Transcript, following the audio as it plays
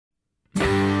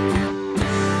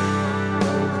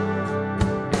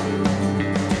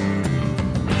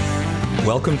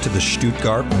Welcome to the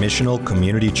Stuttgart Missional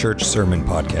Community Church Sermon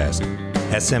Podcast.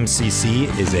 SMCC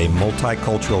is a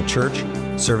multicultural church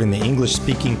serving the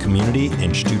English-speaking community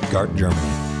in Stuttgart, Germany.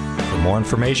 For more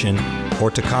information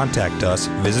or to contact us,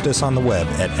 visit us on the web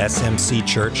at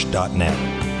smcchurch.net.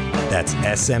 That's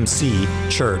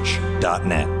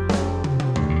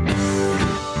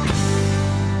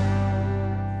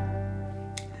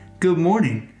smcchurch.net. Good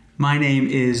morning. My name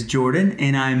is Jordan,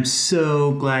 and I'm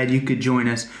so glad you could join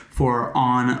us for our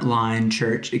online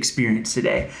church experience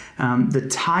today. The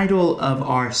title of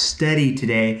our study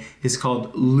today is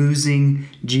called Losing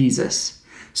Jesus.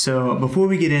 So before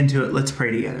we get into it, let's pray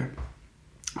together.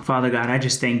 Father God, I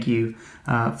just thank you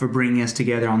for bringing us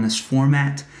together on this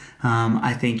format.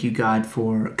 I thank you, God,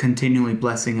 for continually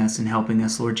blessing us and helping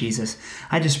us, Lord Jesus.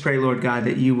 I just pray, Lord God,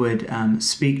 that you would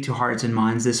speak to hearts and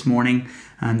minds this morning,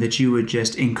 that you would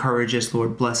just encourage us,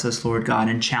 Lord, bless us, Lord God,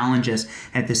 and challenge us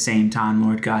at the same time,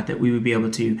 Lord God, that we would be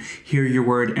able to hear your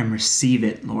word and receive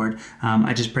it, Lord.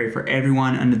 I just pray for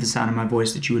everyone under the sound of my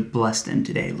voice that you would bless them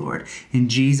today, Lord. In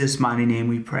Jesus' mighty name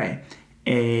we pray.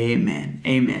 Amen.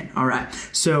 Amen. All right.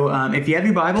 So if you have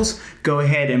your Bibles, go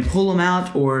ahead and pull them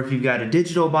out, or if you've got a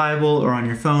digital Bible or on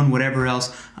your phone, whatever else,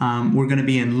 we're going to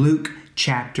be in Luke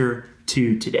chapter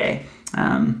 2 today.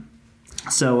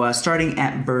 So starting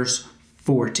at verse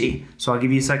 40. So I'll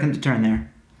give you a second to turn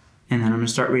there, and then I'm going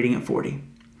to start reading at 40.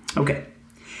 Okay.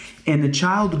 And the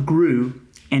child grew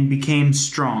and became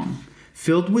strong,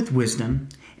 filled with wisdom,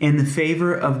 and the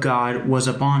favor of God was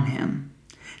upon him.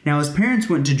 Now his parents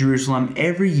went to Jerusalem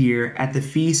every year at the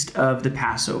feast of the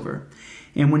Passover.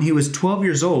 And when he was 12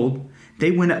 years old, they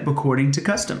went up according to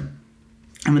custom.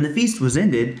 And when the feast was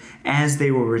ended, as they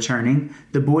were returning,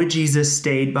 the boy Jesus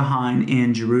stayed behind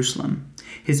in Jerusalem.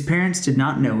 His parents did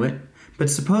not know it,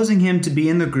 but supposing him to be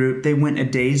in the group, they went a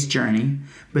day's journey.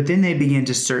 But then they began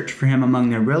to search for him among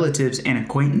their relatives and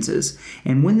acquaintances.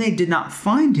 And when they did not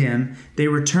find him, they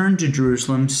returned to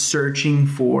Jerusalem searching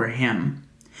for him.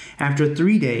 After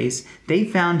 3 days, they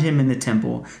found him in the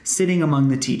temple, sitting among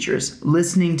the teachers,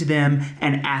 listening to them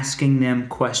and asking them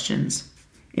questions.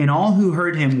 And all who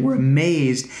heard him were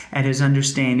amazed at his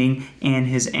understanding and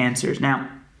his answers. Now,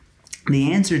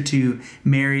 the answer to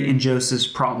Mary and Joseph's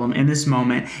problem in this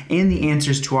moment and the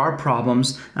answers to our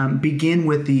problems begin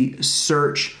with the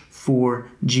search for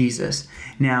Jesus.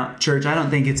 Now, church, I don't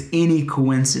think it's any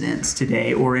coincidence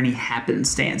today or any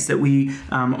happenstance that we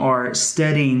are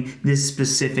studying this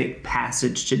specific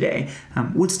passage today.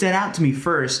 What stood out to me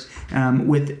first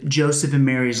with Joseph and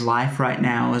Mary's life right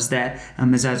now is that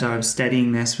as I was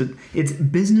studying this, it's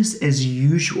business as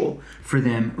usual for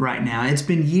them right now. It's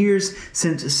been years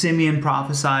since Simeon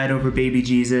prophesied over baby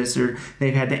Jesus, or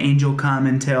they've had the angel come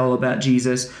and tell about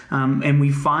Jesus, and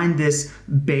we find this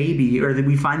baby, or that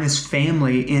we find this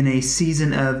family in a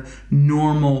season of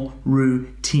normal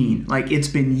routine. Like, it's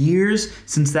been years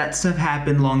since that stuff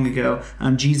happened long ago.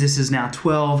 Jesus is now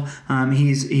 12.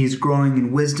 He's growing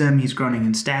in wisdom. He's growing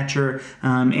in stature.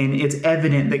 And it's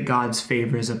evident that God's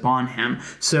favor is upon him.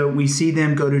 So we see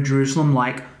them go to Jerusalem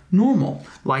like normal,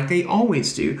 like they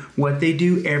always do, what they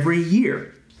do every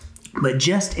year. But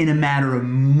just in a matter of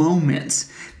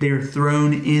moments, they're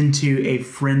thrown into a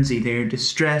frenzy. They're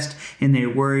distressed and they're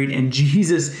worried, and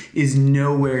Jesus is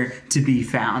nowhere to be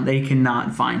found. They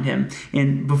cannot find him.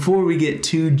 And before we get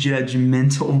too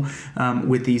judgmental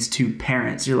with these two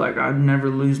parents, you're like, I'd never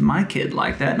lose my kid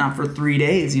like that, not for 3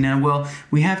 days. Well,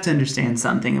 we have to understand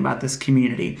something about this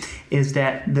community, is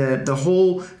that the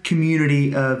whole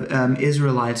community of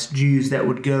Israelites, Jews that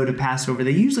would go to Passover,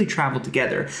 they usually traveled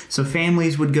together. So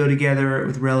families would go together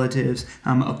with relatives,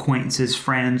 acquaintances,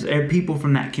 friends. People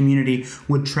from that community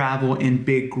would travel in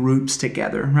big groups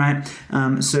together, right?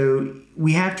 So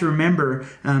we have to remember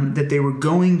that they were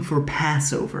going for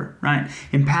Passover, right?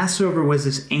 And Passover was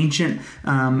this ancient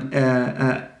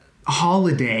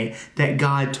holiday that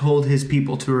God told his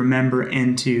people to remember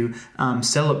and to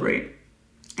celebrate.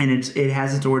 And it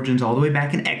has its origins all the way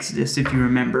back in Exodus, if you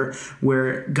remember,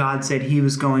 where God said he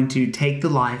was going to take the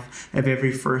life of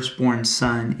every firstborn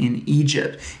son in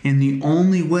Egypt. And the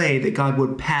only way that God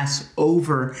would pass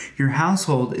over your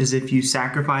household is if you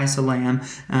sacrifice a lamb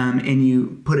and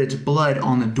you put its blood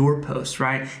on the doorpost,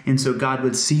 right? And so God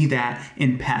would see that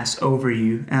and pass over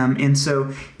you. And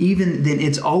so even then,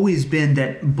 it's always been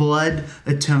that blood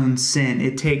atones sin.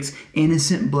 It takes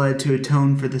innocent blood to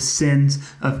atone for the sins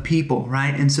of people,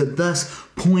 right? And so thus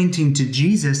pointing to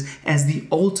Jesus as the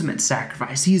ultimate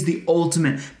sacrifice. He is the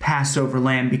ultimate Passover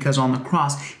lamb, because on the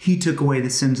cross, he took away the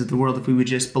sins of the world if we would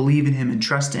just believe in him and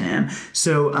trust in him.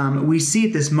 So we see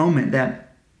at this moment that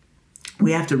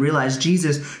we have to realize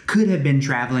Jesus could have been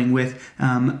traveling with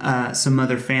some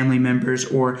other family members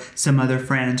or some other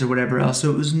friends or whatever else,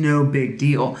 so it was no big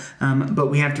deal. But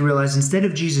we have to realize instead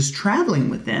of Jesus traveling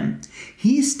with them,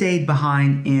 he stayed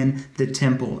behind in the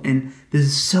temple. And this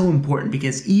is so important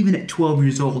because even at 12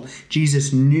 years old,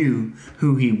 Jesus knew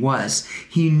who he was.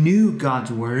 He knew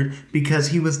God's word because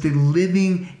he was the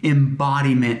living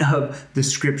embodiment of the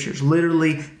scriptures.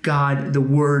 Literally, God, the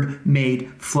word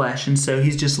made flesh. And so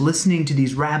he's just listening to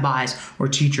these rabbis or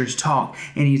teachers talk,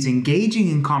 and he's engaging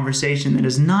in conversation that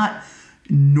is not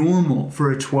normal for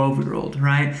a 12-year-old,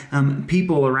 right?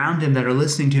 People around him that are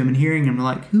listening to him and hearing him are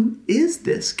like, who is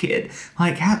this kid?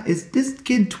 Like, how is this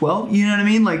kid 12? You know what I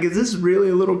mean? Like, is this really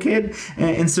a little kid?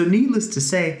 And so needless to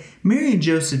say, Mary and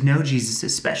Joseph know Jesus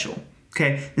is special.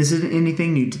 Okay, this isn't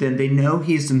anything new to them. They know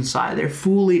he's the Messiah. They're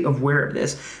fully aware of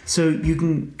this. So you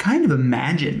can kind of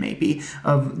imagine maybe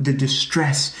of the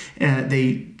distress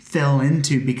they fell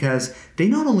into because they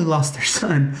not only lost their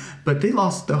son, but they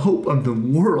lost the hope of the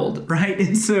world, right?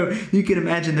 And so you can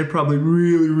imagine they're probably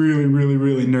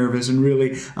really nervous and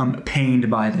really pained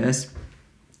by this.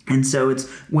 And so it's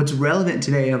what's relevant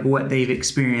today of what they've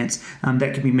experienced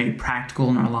that can be made practical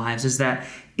in our lives is that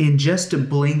in just a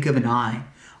blink of an eye,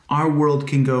 our world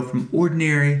can go from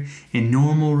ordinary and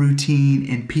normal routine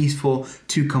and peaceful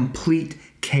to complete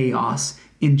chaos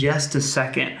in just a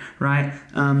second, right?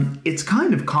 It's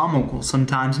kind of comical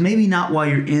sometimes, maybe not while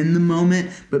you're in the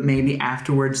moment, but maybe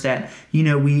afterwards that,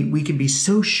 we can be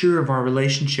so sure of our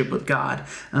relationship with God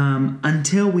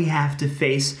until we have to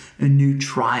face a new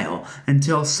trial,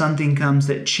 until something comes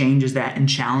that changes that and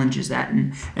challenges that.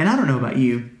 And I don't know about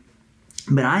you,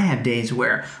 but I have days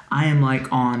where I am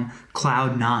like on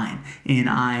cloud 9 and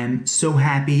I am so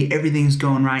happy, everything's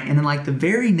going right. And then like the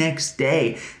very next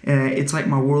day, it's like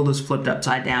my world is flipped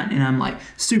upside down and I'm like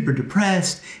super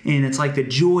depressed and it's like the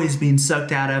joy is being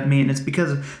sucked out of me. And it's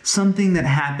because of something that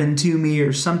happened to me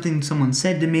or something someone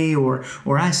said to me or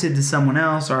I said to someone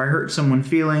else or I hurt someone's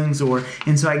feelings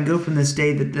and so I can go from this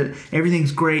day that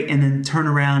everything's great and then turn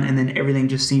around and then everything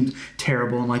just seems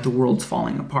terrible and like the world's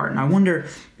falling apart. And I wonder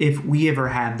if we ever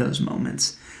have those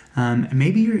moments.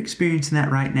 Maybe you're experiencing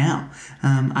that right now.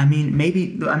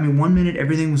 Maybe 1 minute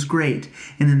everything was great,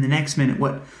 and then the next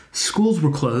minute, schools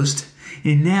were closed,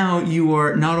 and now you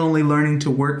are not only learning to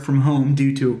work from home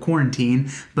due to a quarantine,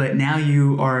 but now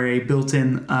you are a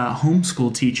built-in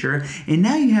homeschool teacher, and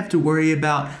now you have to worry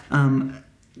about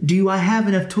do I have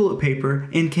enough toilet paper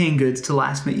and canned goods to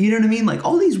last me? You know what I mean? Like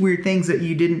all these weird things that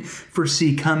you didn't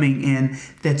foresee coming, and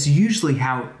that's usually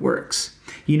how it works.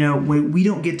 We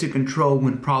don't get to control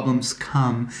when problems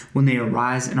come, when they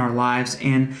arise in our lives,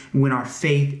 and when our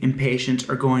faith and patience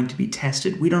are going to be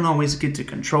tested. We don't always get to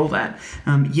control that.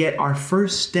 Yet our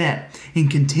first step and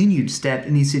continued step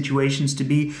in these situations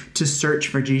to search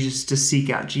for Jesus, to seek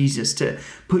out Jesus, to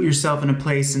put yourself in a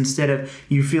place instead of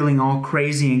you feeling all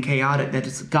crazy and chaotic that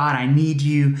it's, God, I need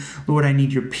you. Lord, I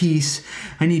need your peace.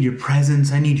 I need your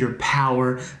presence. I need your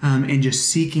power, and just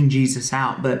seeking Jesus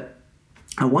out. But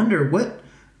I wonder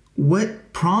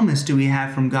what promise do we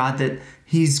have from God that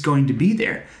he's going to be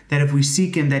there? That if we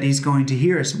seek him, that he's going to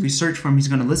hear us. If we search for him, he's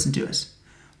going to listen to us.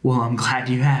 Well, I'm glad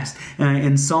you asked.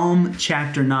 In Psalm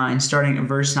chapter 9, starting at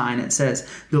verse 9, it says,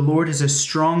 "The Lord is a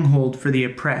stronghold for the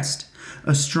oppressed,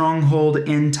 a stronghold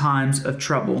in times of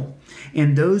trouble.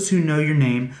 And those who know your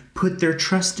name put their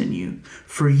trust in you.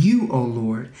 For you, O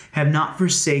Lord, have not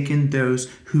forsaken those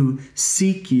who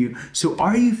seek you." So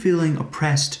are you feeling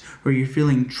oppressed, or you're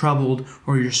feeling troubled,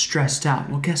 or you're stressed out?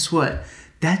 Well, guess what?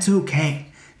 That's okay.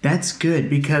 That's good,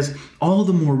 because all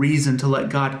the more reason to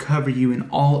let God cover you in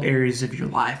all areas of your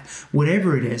life,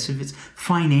 whatever it is, if it's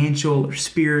financial or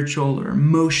spiritual or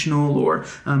emotional or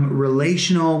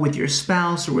relational with your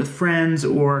spouse or with friends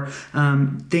or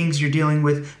things you're dealing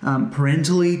with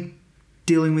parentally,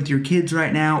 dealing with your kids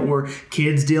right now, or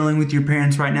kids dealing with your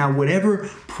parents right now, whatever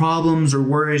problems or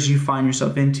worries you find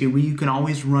yourself into, you can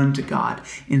always run to God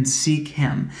and seek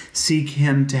him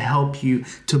to help you,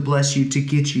 to bless you, to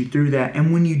get you through that.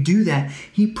 And when you do that,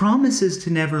 he promises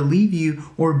to never leave you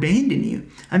or abandon you.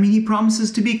 He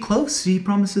promises to be close. He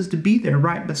promises to be there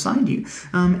right beside you.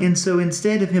 And so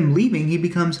instead of him leaving, he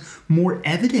becomes more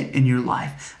evident in your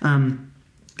life.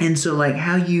 And so like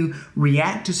how you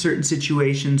react to certain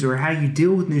situations or how you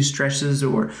deal with new stresses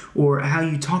or how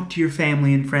you talk to your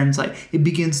family and friends, like it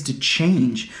begins to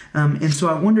change. And so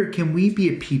I wonder, can we be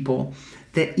a people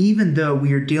that even though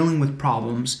we are dealing with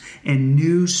problems and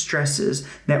new stresses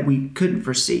that we couldn't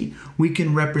foresee, we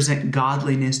can represent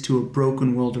godliness to a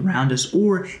broken world around us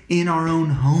or in our own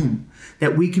home.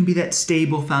 That we can be that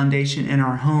stable foundation in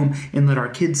our home and let our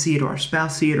kids see it, or our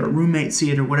spouse see it, or our roommate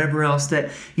see it, or whatever else, that,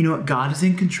 you know what, God is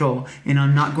in control and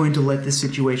I'm not going to let this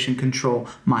situation control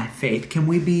my faith. Can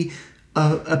we be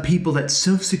a people that's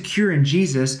so secure in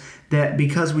Jesus that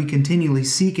because we continually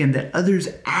seek Him, that others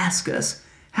ask us,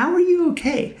 how are you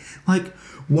okay? Like,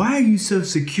 why are you so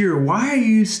secure? Why are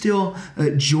you still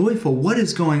joyful? What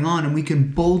is going on? And we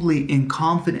can boldly and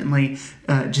confidently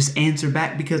just answer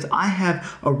back, because I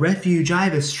have a refuge. I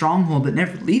have a stronghold that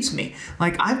never leaves me.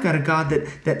 Like, I've got a God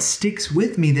that sticks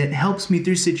with me, that helps me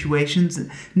through situations,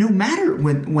 no matter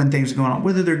when things are going on,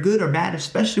 whether they're good or bad,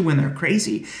 especially when they're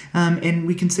crazy. And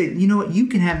we can say, you know what, you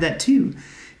can have that too.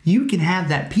 You can have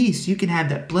that peace. You can have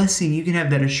that blessing. You can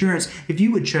have that assurance if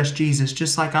you would trust Jesus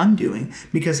just like I'm doing,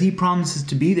 because He promises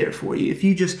to be there for you. If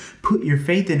you just put your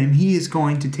faith in Him, He is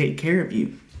going to take care of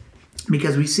you.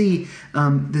 Because we see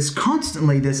this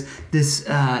constantly, this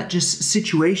just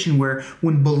situation where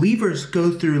when believers go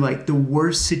through like the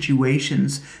worst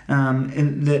situations,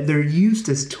 and that they're used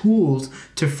as tools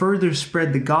to further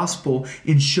spread the gospel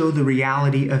and show the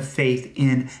reality of faith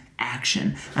in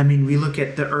action. I mean, we look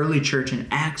at the early church in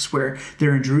Acts where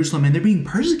they're in Jerusalem and they're being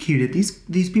persecuted.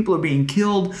 These people are being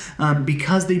killed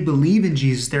because they believe in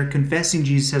Jesus. They're confessing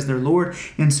Jesus as their Lord.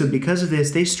 And so because of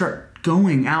this, they start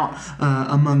going out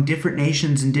among different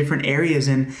nations and different areas.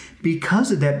 And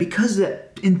because of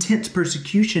that intense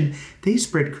persecution, they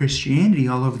spread Christianity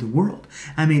all over the world.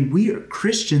 I mean, we are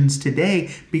Christians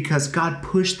today because God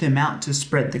pushed them out to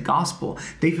spread the gospel.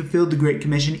 They fulfilled the Great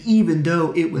Commission, even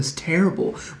though it was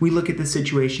terrible. We look at the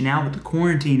situation now with the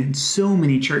quarantine, and so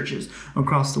many churches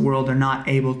across the world are not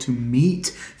able to meet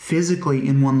physically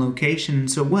in one location.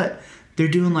 And so what? They're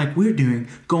doing like we're doing,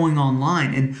 going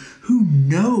online. And who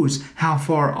knows how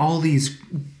far all these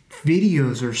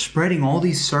videos are spreading, all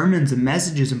these sermons and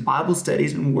messages and Bible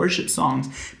studies and worship songs,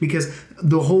 because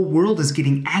the whole world is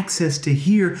getting access to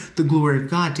hear the glory of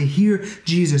God, to hear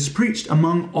Jesus preached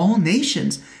among all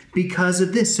nations because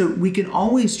of this. So we can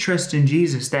always trust in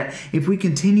Jesus, that if we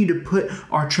continue to put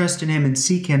our trust in Him and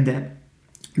seek Him, that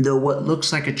though what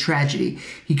looks like a tragedy,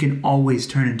 He can always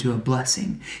turn into a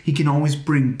blessing. He can always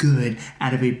bring good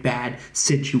out of a bad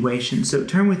situation. So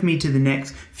turn with me to the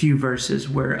next few verses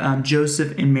where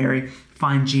Joseph and Mary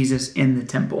find Jesus in the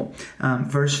temple.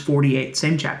 Verse 48,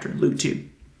 same chapter, Luke 2.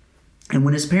 And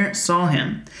when His parents saw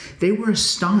Him, they were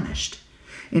astonished.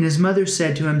 And His mother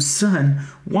said to Him, "Son,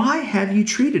 why have you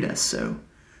treated us so?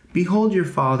 Behold, your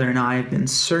father and I have been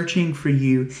searching for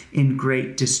you in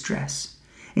great distress."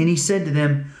 And He said to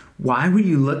them, "Why were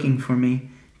you looking for me?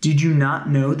 Did you not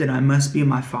know that I must be in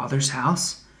my Father's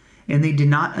house?" And they did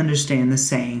not understand the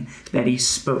saying that He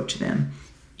spoke to them.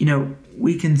 You know,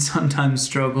 we can sometimes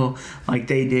struggle like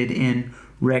they did in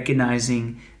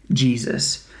recognizing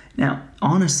Jesus. Now,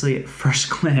 honestly, at first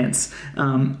glance,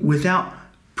 without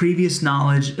previous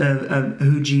knowledge of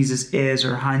who Jesus is,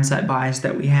 or hindsight bias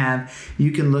that we have,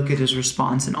 you can look at His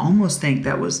response and almost think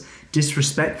that was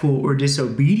disrespectful or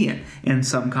disobedient in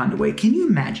some kind of way. Can you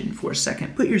imagine for a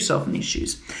second, put yourself in these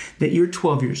shoes, that you're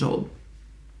 12 years old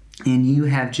and you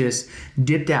have just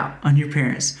dipped out on your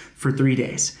parents for 3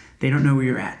 days. They don't know where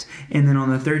you're at. And then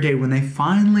on the third day, when they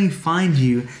finally find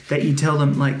you, that you tell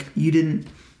them, like, you didn't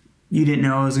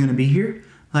know I was going to be here.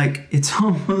 Like, it's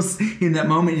almost in that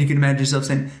moment you can imagine yourself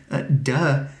saying,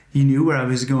 duh, you knew where I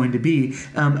was going to be.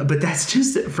 But that's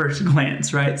just at first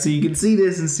glance, right? So you can see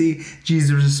this and see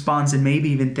Jesus' response and maybe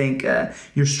even think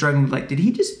you're struggling with, like, did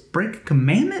He just break a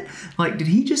commandment? Like, did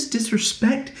He just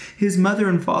disrespect His mother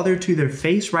and father to their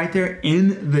face right there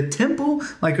in the temple?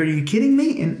 Like, are you kidding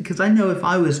me? And because I know if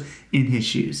I was in His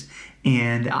shoes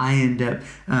and I end up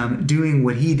doing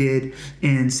what He did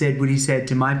and said what He said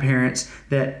to my parents,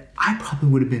 that I probably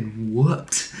would have been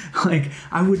whooped. Like,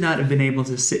 I would not have been able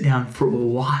to sit down for a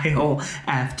while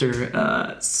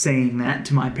after saying that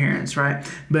to my parents, right?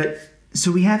 But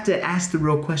so we have to ask the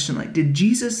real question, like, did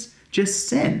Jesus just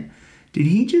sin? Did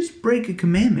He just break a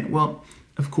commandment? Well,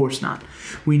 of course not.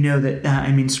 We know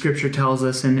that, Scripture tells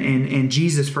us, and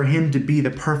Jesus, for Him to be the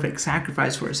perfect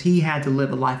sacrifice for us, He had to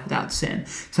live a life without sin.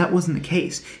 So that wasn't the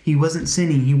case. He wasn't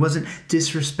sinning. He wasn't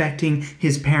disrespecting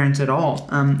His parents at all.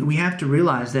 We have to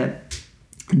realize that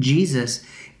Jesus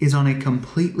is on a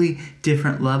completely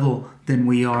different level than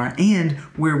we are, and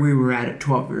where we were at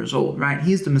 12 years old, right?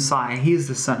 He is the Messiah. He is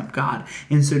the Son of God.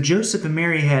 And so Joseph and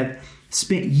Mary have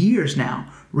spent years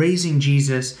now raising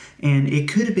Jesus, and it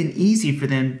could have been easy for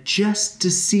them just to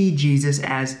see Jesus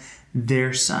as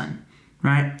their son,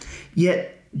 right?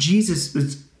 Yet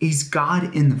he's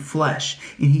God in the flesh,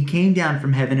 and he came down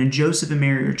from heaven, and Joseph and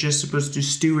Mary are just supposed to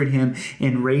steward him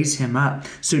and raise him up.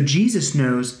 So Jesus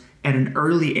knows at an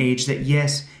early age that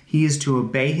yes, he is to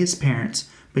obey his parents,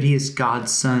 but he is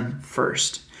God's son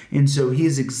first. And so he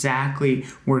is exactly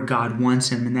where God wants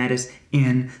him, and that is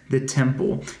in the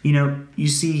temple. You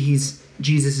see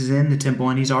Jesus is in the temple,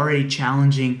 and he's already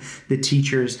challenging the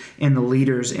teachers and the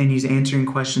leaders, and he's answering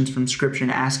questions from Scripture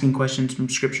and asking questions from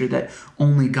Scripture that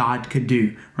only God could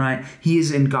do, right? He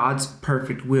is in God's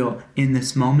perfect will in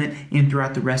this moment and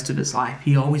throughout the rest of his life.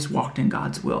 He always walked in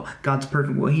God's will, God's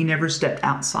perfect will. He never stepped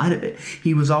outside of it.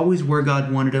 He was always where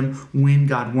God wanted him, when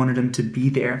God wanted him to be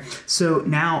there. So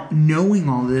now, knowing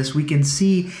all this, we can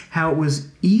see how it was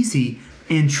easy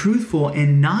and truthful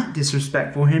and not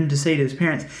disrespectful for him to say to his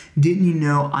parents, didn't you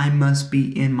know I must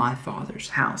be in my Father's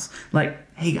house? Like,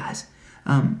 hey guys,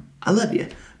 I love you,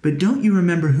 but don't you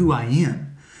remember who I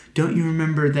am? Don't you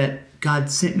remember that God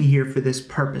sent me here for this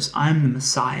purpose? I'm the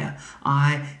Messiah.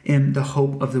 I am the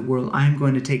hope of the world. I'm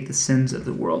going to take the sins of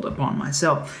the world upon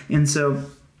myself. And so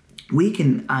we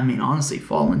can, honestly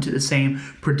fall into the same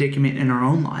predicament in our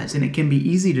own lives. And it can be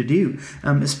easy to do,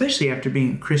 especially after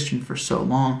being a Christian for so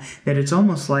long, that it's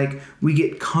almost like we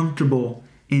get comfortable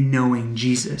in knowing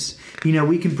Jesus.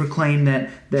 We can proclaim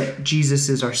that Jesus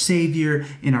is our Savior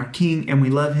and our King, and we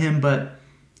love him, but,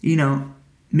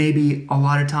 maybe a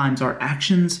lot of times our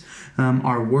actions,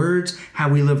 our words, how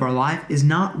we live our life is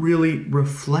not really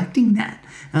reflecting that.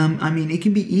 It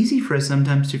can be easy for us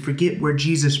sometimes to forget where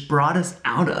Jesus brought us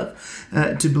out of,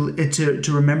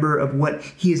 to remember of what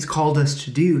he has called us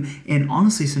to do. And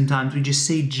honestly, sometimes we just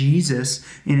say Jesus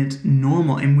and it's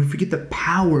normal, and we forget the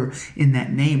power in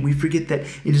that name. We forget that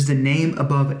it is the name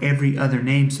above every other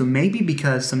name. So maybe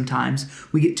because sometimes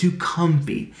we get too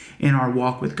comfy in our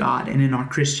walk with God and in our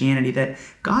Christianity, that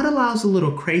God allows a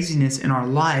little craziness in our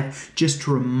life just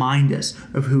to remind us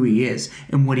of who he is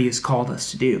and what he has called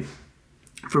us to do.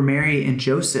 For Mary and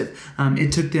Joseph,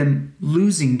 it took them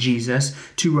losing Jesus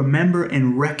to remember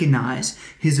and recognize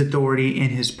his authority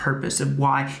and his purpose of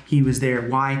why he was there,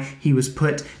 why he was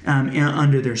put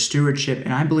under their stewardship.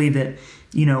 And I believe that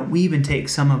we even take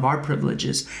some of our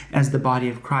privileges as the body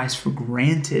of Christ for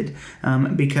granted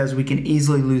because we can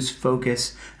easily lose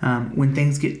focus when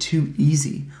things get too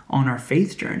easy on our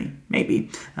faith journey,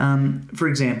 maybe. For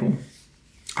example,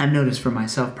 I've noticed for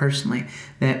myself personally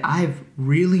that I've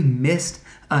really missed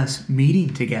us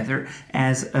meeting together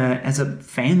as a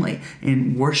family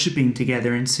and worshiping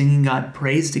together and singing God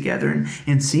praise together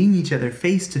and seeing each other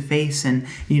face to face and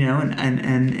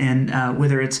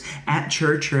whether it's at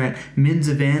church or at men's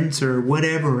events or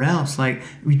whatever else, like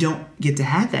we don't get to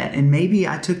have that. And maybe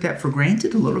I took that for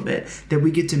granted a little bit, that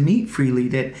we get to meet freely,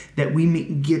 that we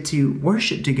get to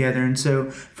worship together. And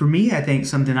so for me, I think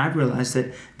something I've realized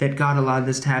that God allowed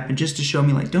this to happen just to show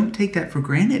me, like, don't take that for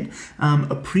granted.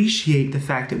 Appreciate the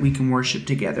fact that we can worship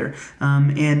together,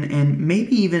 and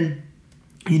maybe even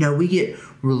we get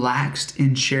relaxed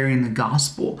in sharing the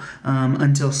gospel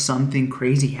until something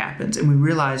crazy happens and we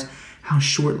realize how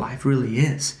short life really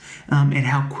is, and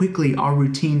how quickly our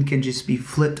routine can just be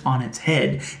flipped on its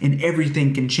head and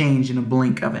everything can change in a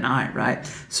blink of an eye,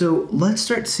 right? So let's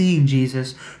start seeing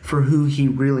Jesus for who he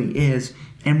really is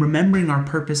and remembering our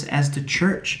purpose as the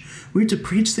church. We're to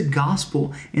preach the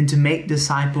gospel and to make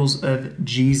disciples of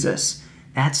Jesus.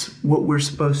 That's what we're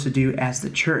supposed to do as the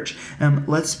church.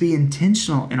 Let's be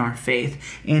intentional in our faith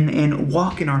and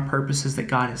walk in our purposes that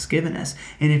God has given us.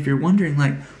 And if you're wondering,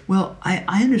 like, well,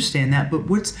 I understand that, but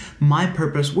what's my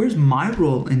purpose? Where's my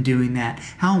role in doing that?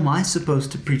 How am I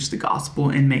supposed to preach the gospel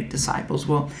and make disciples?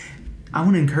 Well, I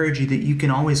want to encourage you that you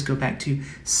can always go back to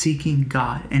seeking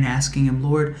God and asking him,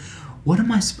 Lord, what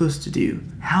am I supposed to do?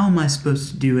 How am I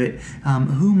supposed to do it?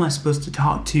 Who am I supposed to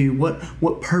talk to?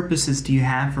 What purposes do you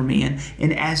have for me?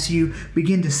 And as you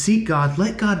begin to seek God,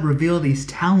 let God reveal these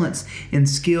talents and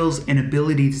skills and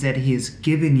abilities that he has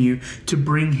given you to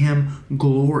bring him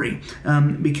glory.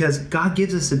 Because God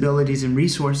gives us abilities and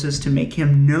resources to make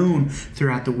him known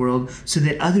throughout the world so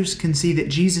that others can see that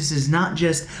Jesus is not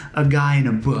just a guy in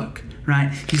a book,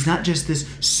 right? He's not just this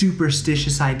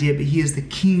superstitious idea, but he is the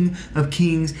King of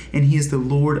Kings and he is the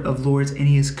Lord of Lords, and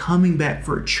he is coming back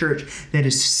for a church that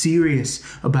is serious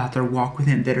about their walk with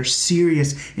him, that are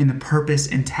serious in the purpose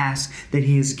and task that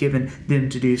he has given them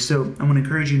to do. So I want to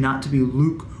encourage you not to be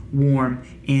lukewarm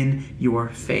in your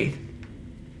faith.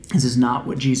 This is not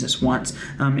what Jesus wants.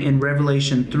 In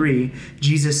Revelation 3,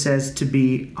 Jesus says to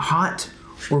be hot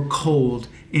or cold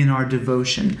in our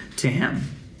devotion to him.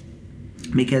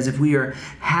 Because if we are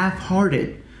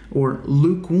half-hearted or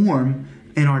lukewarm,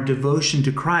 in our devotion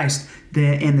to Christ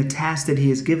and the task that he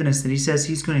has given us, that he says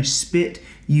he's going to spit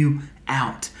you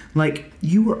out. Like,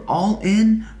 you are all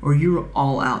in or you are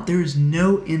all out. There is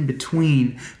no in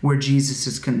between where Jesus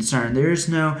is concerned. There is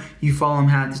no, you follow him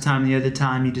half the time, the other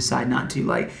time you decide not to.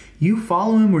 Like, you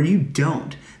follow him or you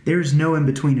don't. There's no in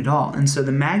between at all. And so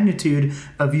the magnitude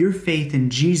of your faith in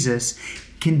Jesus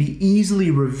can be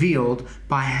easily revealed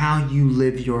by how you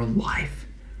live your life.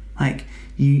 Like,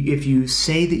 if you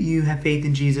say that you have faith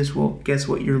in Jesus, well, guess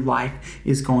what? Your life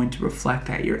is going to reflect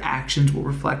that. Your actions will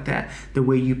reflect that. The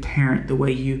way you parent, the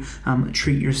way you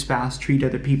treat your spouse, treat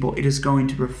other people, it is going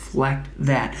to reflect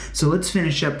that. So let's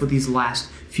finish up with these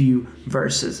last few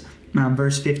verses.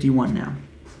 Verse 51 now.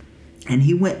 And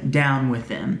he went down with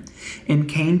them and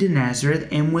came to Nazareth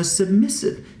and was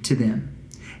submissive to them.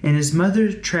 And his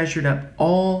mother treasured up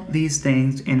all these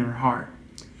things in her heart.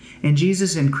 And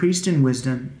Jesus increased in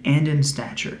wisdom and in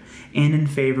stature and in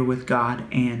favor with God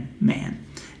and man.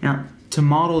 Now, to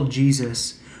model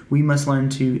Jesus, we must learn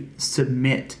to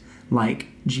submit like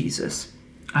Jesus.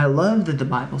 I love that the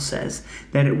Bible says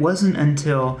that it wasn't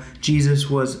until Jesus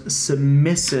was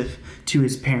submissive to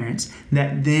his parents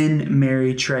that then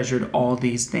Mary treasured all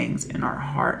these things in her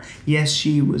heart. Yes,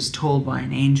 she was told by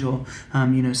an angel,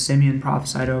 Simeon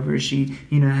prophesied over her. She,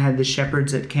 had the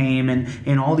shepherds that came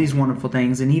and all these wonderful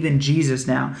things. And even Jesus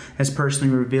now has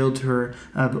personally revealed to her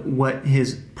of what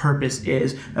his purpose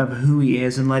is, of who he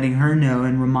is, and letting her know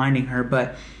and reminding her.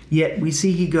 But yet we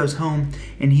see he goes home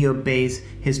and he obeys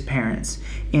his parents.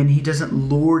 And he doesn't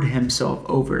lord himself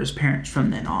over his parents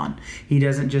from then on. He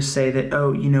doesn't just say that,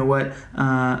 oh, you know what,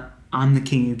 I'm the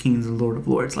King of Kings and Lord of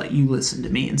Lords, like, you listen to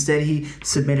me. Instead, he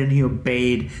submitted and he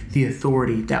obeyed the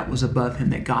authority that was above him,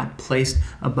 that God placed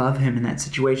above him in that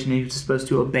situation. He was supposed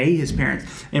to obey his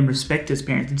parents and respect his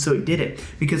parents. And so he did it.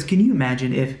 Because can you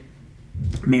imagine if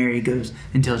Mary goes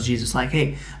and tells Jesus, like,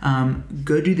 hey,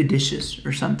 go do the dishes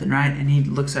or something, right? And he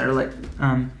looks at her like,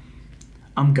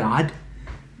 I'm God.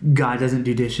 God doesn't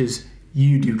do dishes.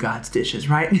 You do God's dishes,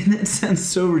 right? And that sounds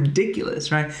so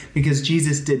ridiculous, right? Because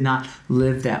Jesus did not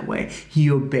live that way. He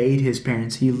obeyed his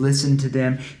parents. He listened to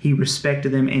them. He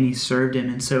respected them, and he served them.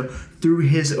 And so through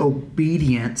his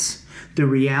obedience, the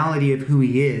reality of who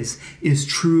he is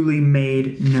truly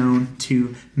made known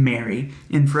to Mary.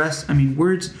 And for us,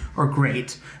 words are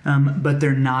great, but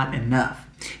they're not enough.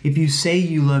 If you say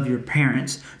you love your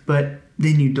parents, but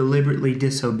then you deliberately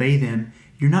disobey them,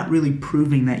 you're not really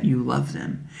proving that you love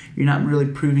them. You're not really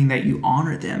proving that you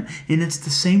honor them. And it's the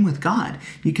same with God.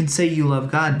 You can say you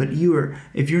love God, but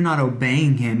if you're not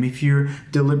obeying him, if you're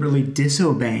deliberately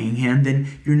disobeying him, then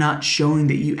you're not showing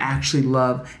that you actually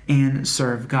love and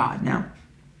serve God. Now,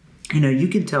 you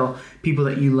can tell people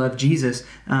that you love Jesus,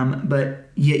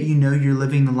 but yet you're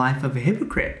living the life of a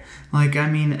hypocrite.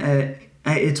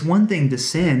 It's one thing to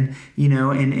sin,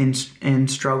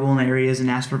 and struggle in areas and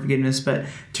ask for forgiveness, but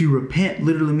to repent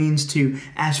literally means to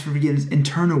ask for forgiveness and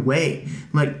turn away.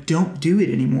 Like, don't do it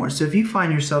anymore. So if you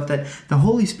find yourself that the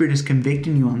Holy Spirit is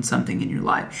convicting you on something in your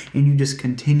life and you just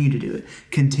continue to do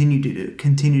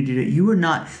it, you are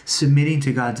not submitting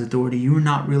to God's authority. You are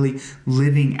not really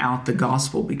living out the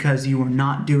gospel because you are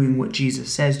not doing what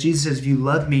Jesus says. Jesus says, if you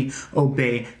love me,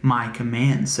 obey my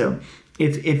commands. So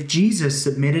If Jesus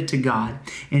submitted to God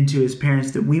and to his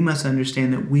parents, that we must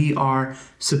understand that we are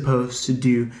supposed to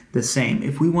do the same.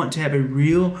 If we want to have a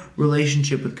real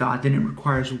relationship with God, then it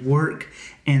requires work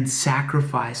and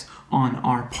sacrifice on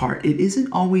our part. It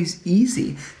isn't always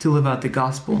easy to live out the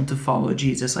gospel and to follow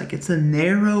Jesus. Like, it's a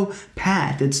narrow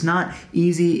path. It's not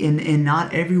easy, and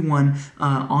not everyone,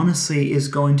 honestly, is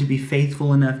going to be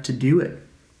faithful enough to do it.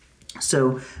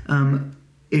 So,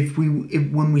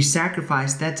 when we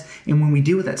sacrifice, and when we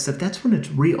deal with that stuff, that's when it's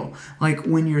real. Like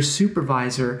when your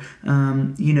supervisor,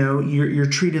 you're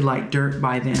treated like dirt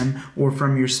by them or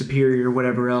from your superior or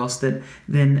whatever else,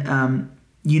 then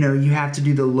you have to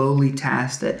do the lowly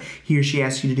task that he or she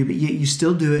asks you to do, but yet you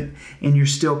still do it and you're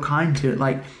still kind to it.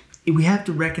 Like, we have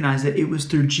to recognize that it was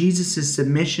through Jesus'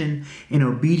 submission and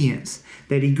obedience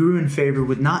that he grew in favor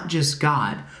with not just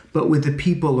God, but with the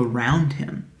people around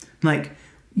him. Like,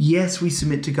 yes, we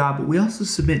submit to God, but we also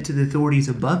submit to the authorities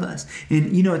above us.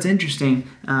 And, it's interesting,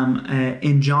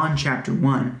 in John chapter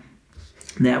 1,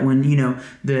 that when,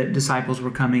 the disciples were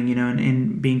coming,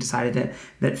 and being decided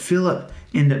that Philip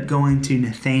ended up going to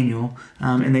Nathanael,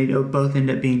 and they both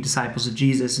ended up being disciples of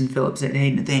Jesus. And Philip said, hey,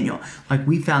 Nathanael,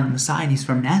 we found the Messiah, and he's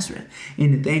from Nazareth.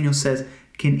 And Nathanael says,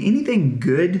 can anything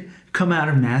good come out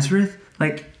of Nazareth?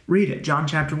 Read it, John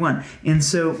chapter 1. And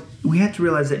so we have to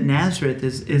realize that Nazareth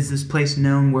is this place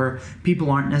known where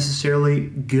people aren't necessarily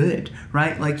good,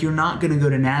 right? Like you're not going to go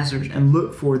to Nazareth and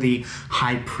look for the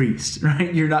high priest,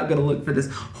 right? You're not going to look for this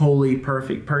holy,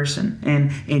 perfect person.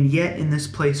 And yet in this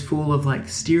place full of like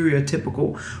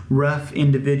stereotypical rough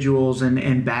individuals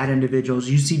and bad individuals,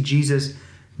 you see Jesus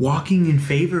walking in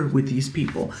favor with these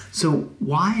people. So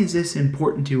why is this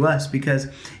important to us? Because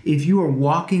if you are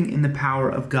walking in the power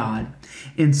of God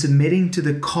and submitting to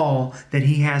the call that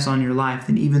he has on your life,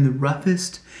 then even the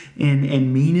roughest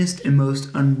and meanest and most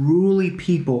unruly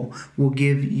people will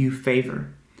give you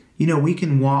favor. You know, we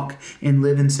can walk and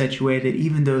live in such a way that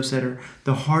even those that are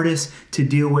the hardest to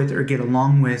deal with or get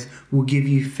along with will give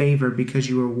you favor because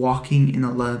you are walking in the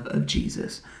love of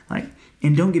Jesus.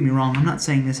 And don't get me wrong, I'm not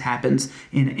saying this happens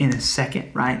in a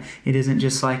second, right? It isn't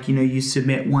just like, you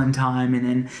submit one time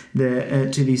and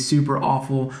then to these super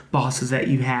awful bosses that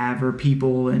you have or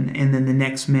people and then the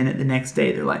next minute, the next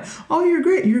day, they're like, oh,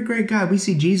 you're a great guy. We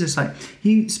see Jesus,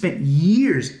 he spent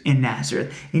years in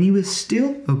Nazareth and he was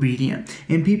still obedient.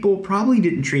 And people probably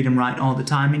didn't treat him right all the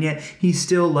time, and yet he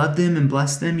still loved them and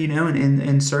blessed them,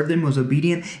 and served them, was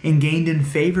obedient and gained in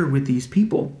favor with these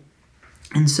people.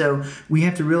 And so we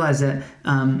have to realize that,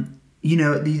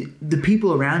 the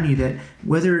people around you, that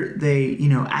whether they,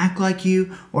 act like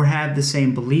you or have the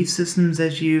same belief systems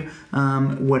as you,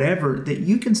 whatever, that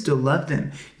you can still love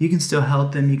them. You can still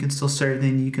help them. You can still serve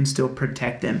them. You can still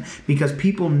protect them, because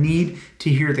people need to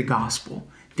hear the gospel.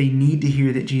 They need to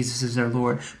hear that Jesus is their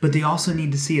Lord, but they also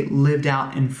need to see it lived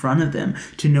out in front of them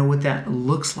to know what that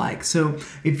looks like. So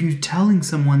if you're telling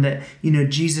someone that,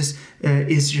 Jesus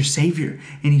is your Savior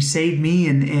and he saved me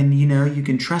and you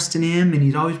can trust in him and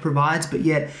he always provides, but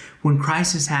yet when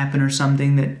crisis happen or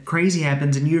something that crazy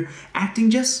happens and you're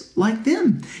acting just like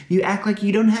them, you act like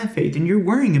you don't have faith and you're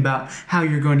worrying about how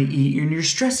you're going to eat and you're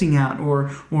stressing out or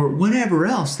whatever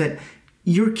else, that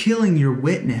you're killing your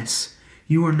witness.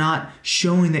 You are not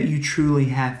showing that you truly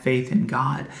have faith in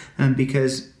God,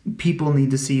 because people need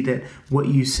to see that what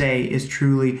you say is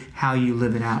truly how you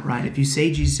live it out, right? If you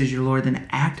say Jesus is your Lord, then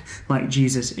act like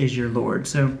Jesus is your Lord.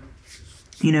 So,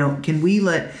 can we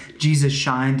let Jesus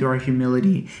shine through our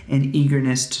humility and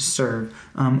eagerness to serve,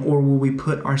 or will we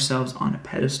put ourselves on a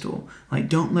pedestal?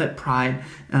 Don't let pride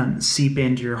seep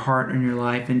into your heart and your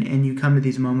life, and you come to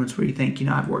these moments where you think,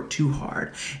 I've worked too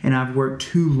hard and I've worked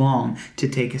too long to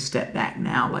take a step back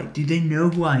now. Do they know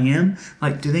who I am?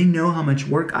 Do they know how much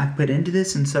work I've put into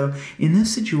this? And so in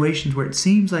those situations where it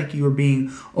seems like you are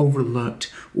being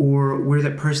overlooked, or we're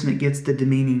that person that gets the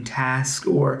demeaning task,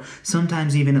 or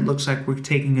sometimes even it looks like we're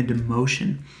taking a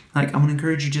demotion, I want to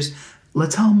encourage you,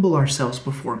 let's humble ourselves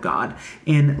before God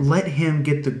and let him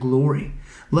get the glory.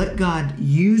 Let God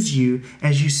use you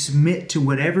as you submit to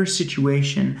whatever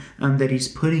situation that he's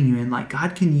putting you in.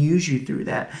 God can use you through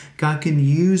that. God can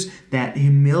use that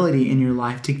humility in your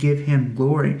life to give him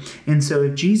glory. And so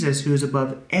if Jesus, who is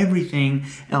above everything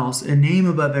else, a name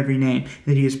above every name,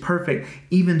 that he is perfect,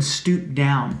 even stooped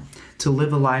down to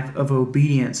live a life of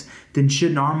obedience, then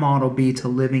shouldn't our model be to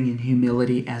living in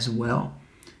humility as well?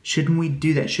 Shouldn't we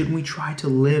do that? Shouldn't we try to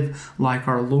live like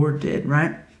our Lord did,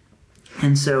 right?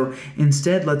 And so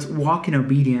instead, let's walk in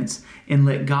obedience and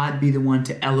let God be the one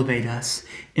to elevate us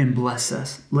and bless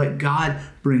us. Let God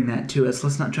bring that to us.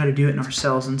 Let's not try to do it in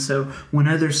ourselves. And so when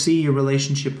others see your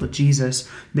relationship with Jesus,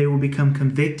 they will become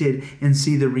convicted and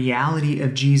see the reality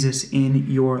of Jesus in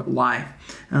your life.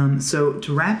 So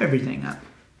to wrap everything up,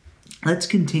 let's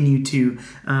continue to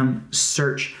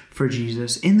search for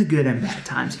Jesus in the good and bad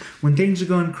times. When things are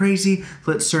going crazy,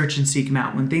 let's search and seek him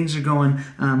out. When things are going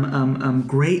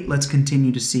great, let's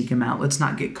continue to seek him out. Let's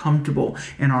not get comfortable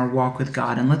in our walk with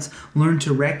God, and let's learn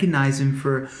to recognize him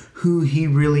for who he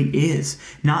really is.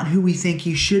 Not who we think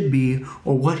he should be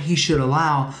or what he should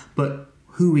allow, but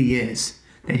who he is.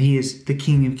 That he is the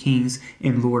King of Kings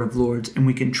and Lord of Lords, and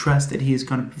we can trust that he is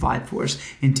going to provide for us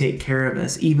and take care of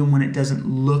us, even when it doesn't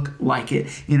look like it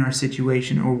in our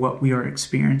situation or what we are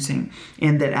experiencing.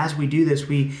 And that as we do this,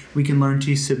 we can learn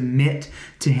to submit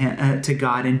to him, to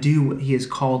God, and do what he has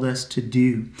called us to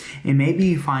do. And maybe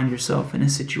you find yourself in a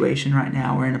situation right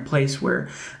now or in a place where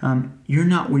you're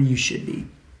not where you should be,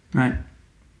 right?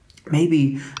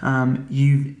 Maybe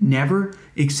you've never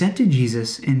accepted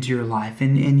Jesus into your life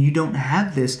and you don't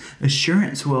have this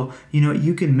assurance. Well,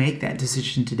 you can make that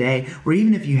decision today. Or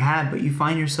even if you have, but you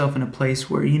find yourself in a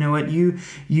place where,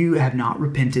 you have not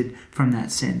repented from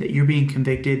that sin, that you're being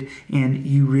convicted and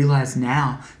you realize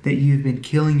now that you've been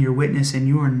killing your witness and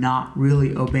you are not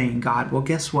really obeying God. Well,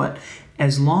 guess what?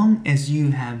 As long as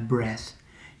you have breath,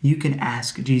 you can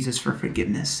ask Jesus for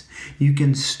forgiveness. You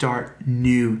can start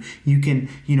new. You can,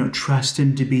 trust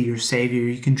him to be your Savior.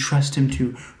 You can trust him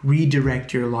to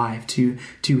redirect your life, to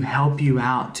help you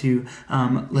out, to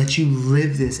let you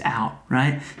live this out,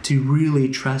 right? To really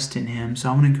trust in him. So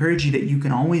I want to encourage you that you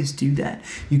can always do that.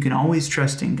 You can always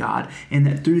trust in God, and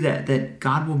that through that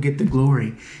God will get the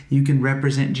glory. You can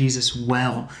represent Jesus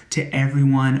well to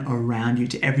everyone around you,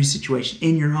 to every situation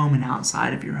in your home and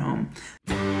outside of your home.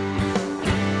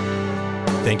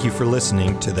 Thank you for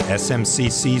listening to the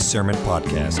SMCC Sermon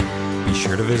Podcast. Be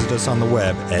sure to visit us on the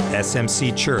web at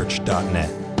smcchurch.net.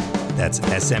 That's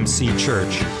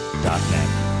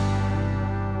smcchurch.net.